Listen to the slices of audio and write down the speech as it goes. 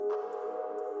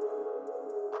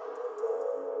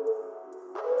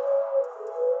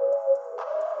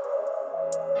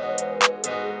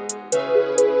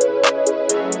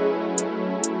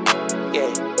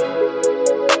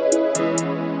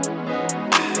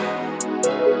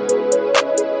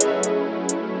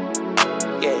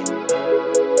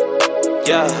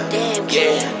Yeah,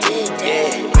 yeah.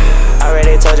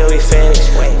 Already told you we finished.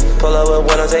 Pull up with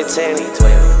one on Titanic.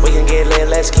 We can get lit,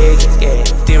 let's kick it. Yeah,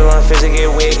 deep in my fist and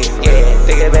get wicked. Yeah,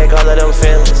 they get back all of them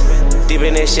feelings. Deep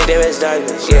in this shit, there is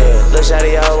darkness. Yeah, lil'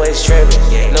 shawty always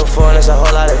trippin'. No foreign, it's a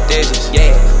whole lot of digits.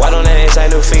 Yeah, white on that inside,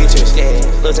 new features. Yeah,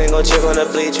 lil' tango chip on the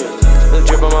bleachers. Lil'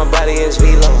 drip on my body is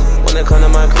V-Lo. When they come to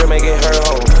my crib, make it hurt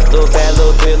home. Little bad,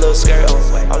 little bit, little skirt on.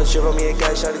 All the drip on me, it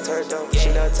got shawty turned on. She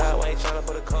not tight, I ain't tryna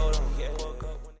put a coat on.